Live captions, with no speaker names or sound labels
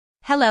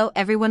Hello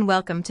everyone,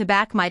 welcome to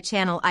back my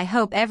channel. I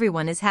hope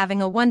everyone is having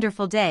a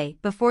wonderful day.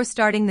 Before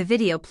starting the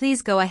video,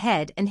 please go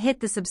ahead and hit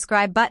the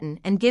subscribe button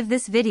and give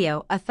this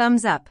video a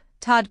thumbs up.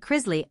 Todd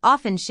Chrisley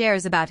often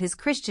shares about his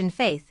Christian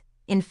faith.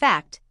 In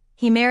fact,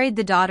 he married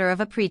the daughter of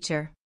a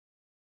preacher.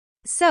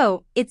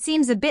 So, it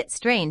seems a bit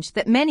strange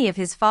that many of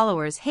his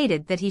followers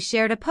hated that he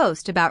shared a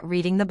post about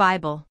reading the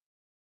Bible.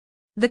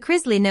 The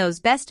Chrisley Knows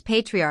Best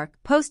patriarch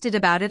posted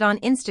about it on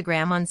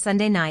Instagram on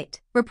Sunday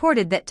night,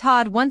 reported that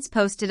Todd once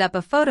posted up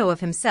a photo of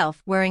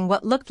himself wearing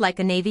what looked like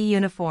a Navy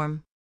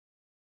uniform.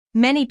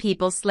 Many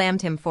people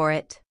slammed him for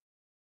it.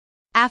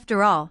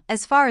 After all,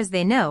 as far as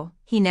they know,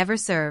 he never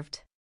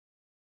served.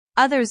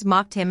 Others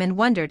mocked him and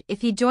wondered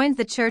if he joined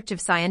the Church of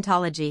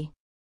Scientology.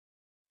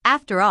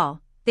 After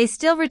all, they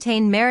still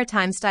retain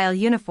maritime-style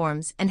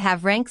uniforms and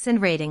have ranks and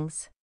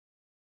ratings.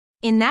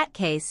 In that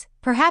case,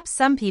 perhaps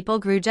some people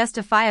grew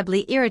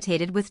justifiably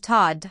irritated with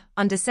Todd.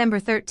 On December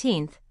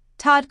 13th,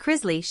 Todd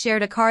Chrisley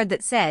shared a card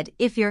that said,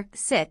 "If you're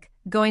sick,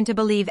 going to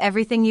believe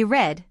everything you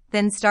read,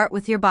 then start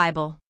with your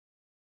Bible."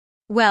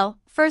 Well,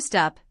 first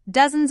up,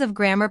 dozens of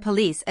grammar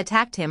police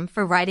attacked him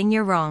for writing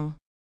 "you're" wrong.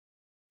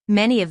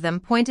 Many of them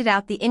pointed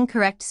out the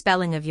incorrect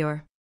spelling of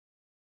 "your."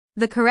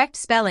 The correct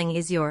spelling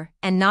is "your"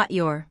 and not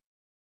 "your."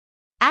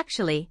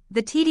 Actually,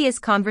 the tedious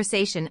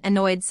conversation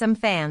annoyed some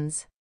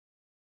fans.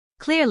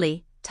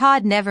 Clearly,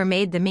 Todd never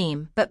made the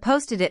meme but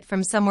posted it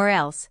from somewhere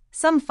else.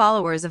 Some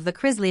followers of the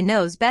Chrisley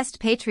Knows Best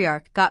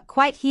patriarch got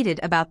quite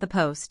heated about the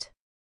post.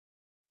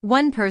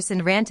 One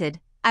person ranted,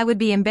 "I would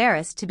be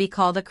embarrassed to be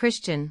called a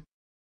Christian."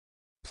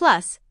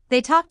 Plus, they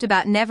talked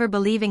about never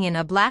believing in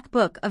a black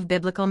book of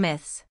biblical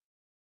myths,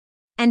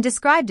 and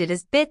described it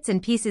as bits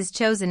and pieces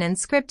chosen and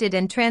scripted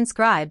and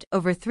transcribed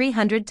over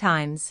 300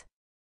 times.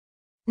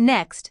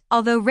 Next,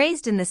 although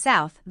raised in the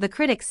South, the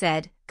critic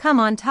said, "Come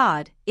on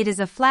Todd, it is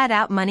a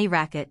flat-out money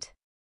racket."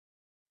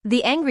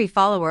 The angry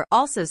follower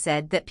also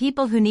said that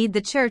people who need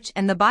the church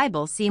and the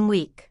Bible seem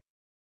weak.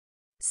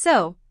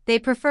 So, they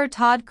prefer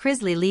Todd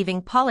Chrisley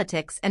leaving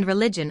politics and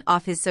religion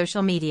off his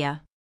social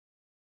media.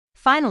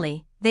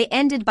 Finally, they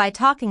ended by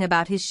talking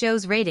about his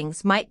show's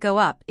ratings might go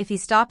up if he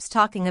stops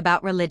talking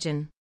about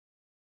religion.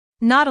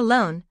 Not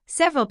alone,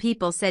 several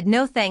people said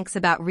no thanks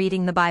about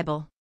reading the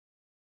Bible.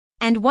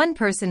 And one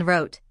person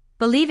wrote,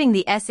 "Believing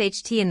the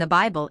SHT in the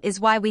Bible is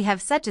why we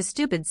have such a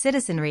stupid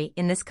citizenry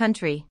in this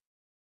country."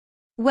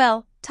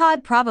 Well,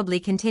 Todd probably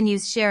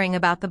continues sharing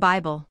about the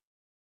Bible.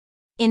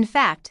 In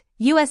fact,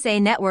 USA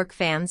Network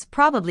fans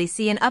probably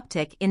see an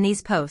uptick in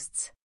these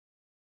posts.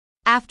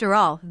 After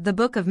all, the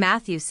book of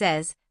Matthew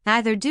says,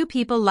 "Neither do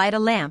people light a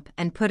lamp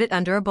and put it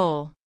under a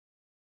bowl.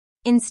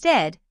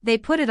 Instead, they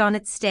put it on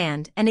its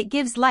stand and it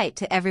gives light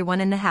to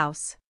everyone in the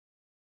house."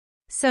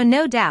 So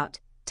no doubt,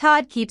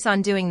 Todd keeps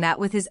on doing that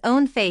with his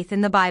own faith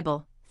in the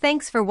Bible.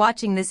 Thanks for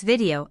watching this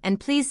video and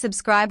please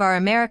subscribe our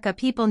America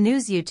People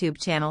News YouTube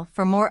channel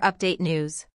for more update news.